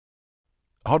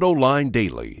AutoLine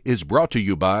Daily is brought to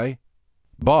you by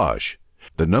Bosch.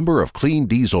 The number of clean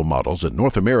diesel models in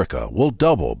North America will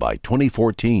double by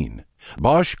 2014.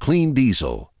 Bosch Clean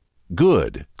Diesel.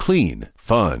 Good, clean,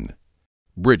 fun.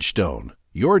 Bridgestone.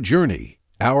 Your journey,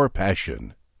 our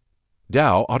passion.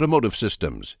 Dow Automotive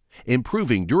Systems.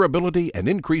 Improving durability and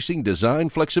increasing design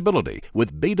flexibility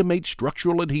with Betamate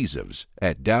structural adhesives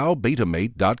at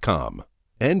dowbetamate.com.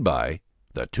 And by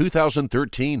the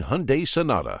 2013 Hyundai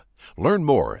Sonata. Learn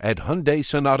more at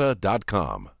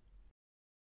HyundaiSonata.com.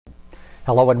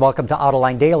 Hello and welcome to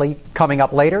AutoLine Daily. Coming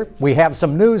up later, we have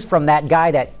some news from that guy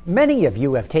that many of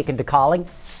you have taken to calling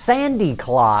Sandy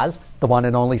Claus, the one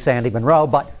and only Sandy Munro.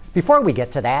 But before we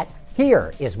get to that,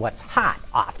 here is what's hot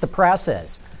off the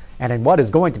presses. And in what is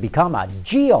going to become a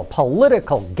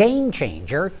geopolitical game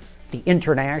changer, the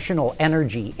International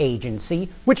Energy Agency,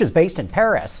 which is based in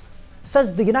Paris,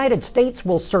 says the United States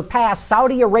will surpass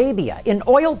Saudi Arabia in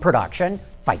oil production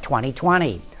by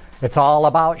 2020. It's all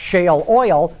about shale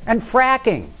oil and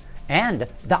fracking. And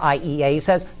the IEA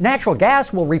says natural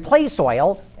gas will replace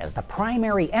oil as the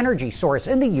primary energy source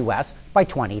in the U.S. by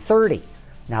 2030.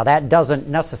 Now, that doesn't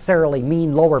necessarily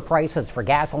mean lower prices for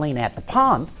gasoline at the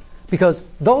pump, because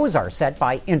those are set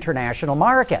by international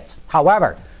markets.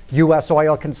 However, U.S.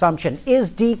 oil consumption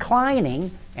is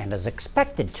declining and is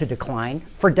expected to decline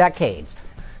for decades.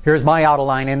 Here's my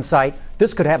AutoLine insight.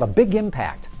 This could have a big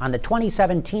impact on the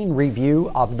 2017 review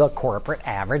of the corporate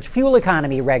average fuel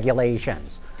economy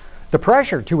regulations. The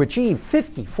pressure to achieve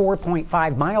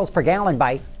 54.5 miles per gallon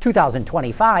by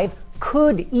 2025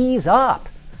 could ease up.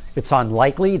 It's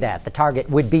unlikely that the target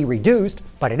would be reduced,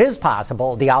 but it is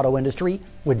possible the auto industry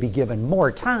would be given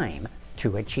more time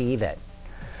to achieve it.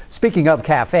 Speaking of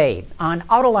cafe, on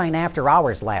AutoLine After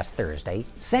Hours last Thursday,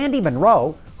 Sandy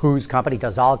Munro, whose company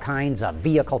does all kinds of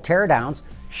vehicle teardowns,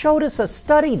 showed us a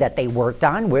study that they worked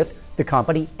on with the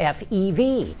company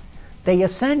FEV. They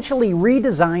essentially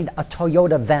redesigned a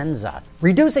Toyota Venza,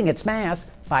 reducing its mass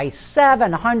by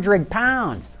 700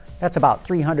 pounds. That's about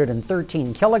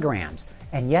 313 kilograms.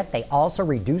 And yet they also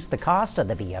reduced the cost of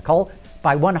the vehicle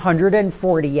by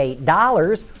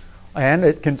 $148, and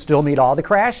it can still meet all the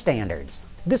crash standards.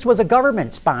 This was a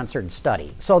government-sponsored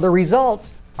study, so the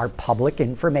results are public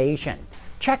information.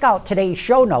 Check out today's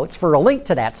show notes for a link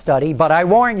to that study, but I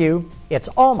warn you, it's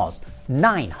almost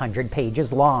 900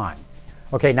 pages long.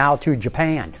 Okay, now to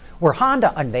Japan, where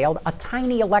Honda unveiled a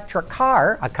tiny electric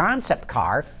car, a concept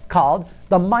car, called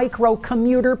the Micro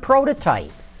Commuter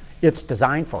Prototype. It's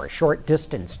designed for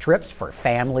short-distance trips for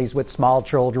families with small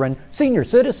children, senior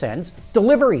citizens,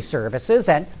 delivery services,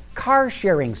 and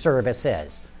car-sharing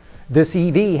services. This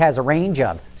EV has a range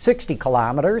of 60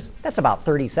 kilometers, that's about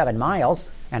 37 miles,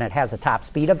 and it has a top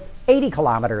speed of 80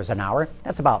 kilometers an hour,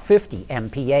 that's about 50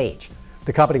 mph.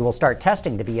 The company will start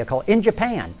testing the vehicle in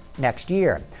Japan next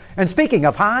year. And speaking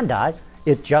of Honda,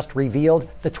 it just revealed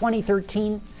the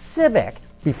 2013 Civic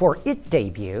before it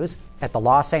debuts at the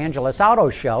Los Angeles Auto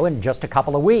Show in just a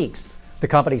couple of weeks. The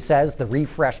company says the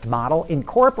refreshed model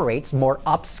incorporates more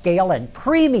upscale and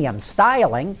premium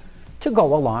styling to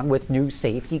go along with new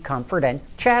safety, comfort, and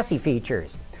chassis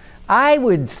features. I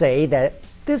would say that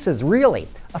this is really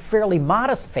a fairly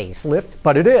modest facelift,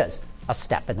 but it is a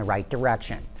step in the right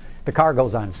direction. The car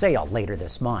goes on sale later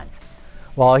this month.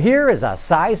 Well, here is a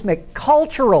seismic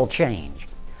cultural change.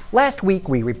 Last week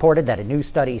we reported that a new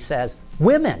study says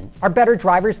women are better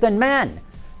drivers than men.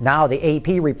 Now the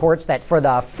AP reports that for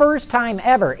the first time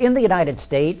ever in the United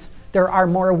States, there are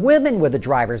more women with a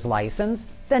driver's license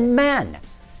than men.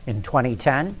 In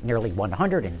 2010, nearly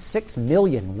 106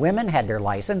 million women had their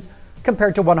license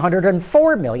compared to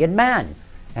 104 million men.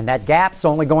 And that gap's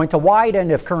only going to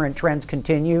widen if current trends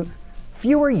continue.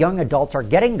 Fewer young adults are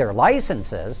getting their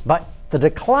licenses, but the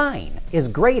decline is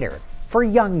greater for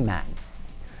young men.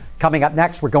 Coming up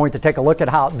next, we're going to take a look at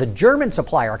how the German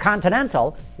supplier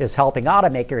Continental is helping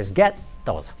automakers get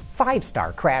those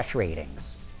 5-star crash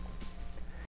ratings.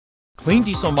 Clean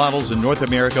diesel models in North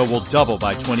America will double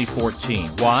by 2014.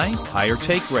 Why? Higher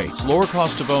take rates, lower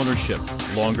cost of ownership,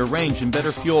 longer range and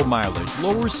better fuel mileage,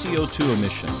 lower CO2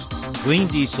 emissions. Clean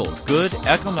diesel, good,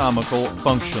 economical,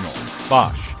 functional.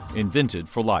 Bosch, invented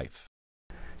for life.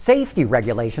 Safety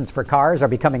regulations for cars are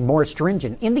becoming more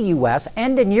stringent in the U.S.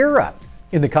 and in Europe.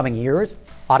 In the coming years,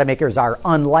 automakers are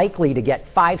unlikely to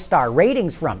get 5-star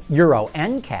ratings from Euro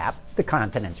NCAP, the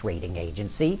continent's rating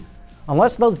agency,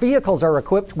 unless those vehicles are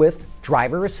equipped with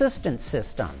driver assistance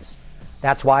systems.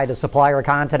 That's why the supplier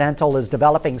Continental is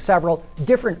developing several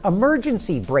different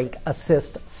emergency brake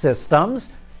assist systems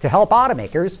to help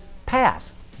automakers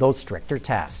pass those stricter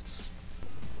tests.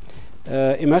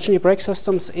 Emergency brake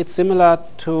systems, it's similar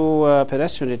to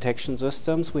pedestrian detection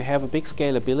systems. We have a big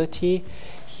scalability.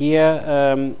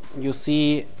 Here you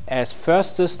see as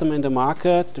first system in the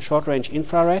market the short-range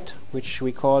infrared, which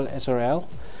we call SRL.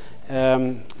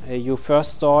 You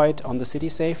first saw it on the city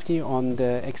safety on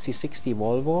the XC60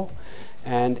 Volvo.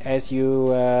 And as you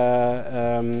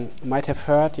might have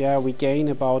heard, we gain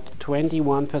about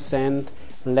 21%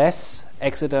 less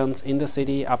accidents in the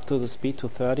city up to the speed to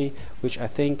 30, which I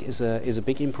think is a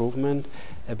big improvement,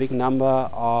 a big number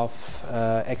of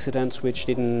accidents which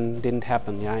didn't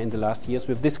happen in the last years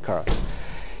with these cars.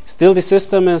 Still, the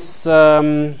system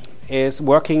is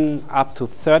working up to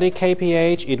 30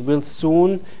 kph. It will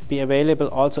soon be available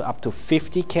also up to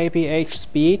 50 kph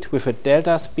speed with a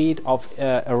delta speed of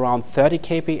around 30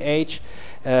 kph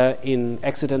in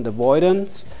accident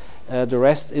avoidance. The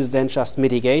rest is then just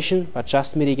mitigation, but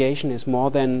just mitigation is more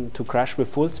than to crash with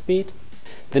full speed.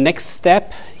 The next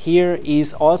step here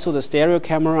is also the stereo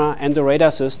camera and the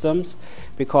radar systems,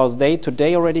 because they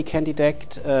today already can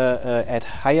detect at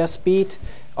higher speed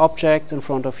objects in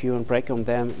front of you and brake on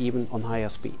them even on higher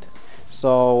speed.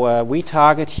 So we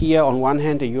target here on one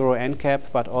hand the Euro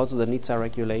NCAP, but also the NHTSA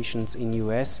regulations in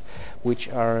US, which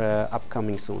are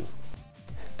upcoming soon.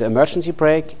 The emergency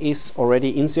brake is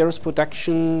already in series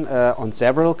production on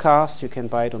several cars. You can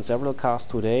buy it on several cars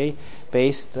today,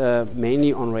 based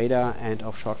mainly on radar and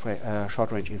of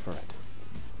short-range infrared.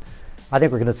 I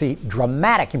think we're going to see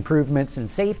dramatic improvements in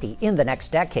safety in the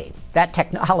next decade. That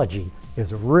technology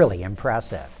is really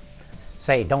impressive.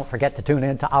 Say, don't forget to tune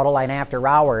in to Autoline After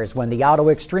Hours, when the auto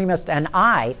extremist and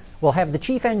I will have the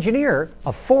chief engineer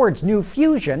of Ford's new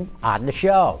Fusion on the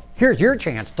show. Here's your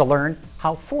chance to learn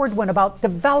how Ford went about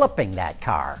developing that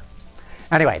car.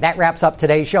 Anyway, that wraps up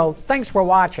today's show. Thanks for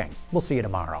watching. We'll see you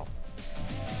tomorrow.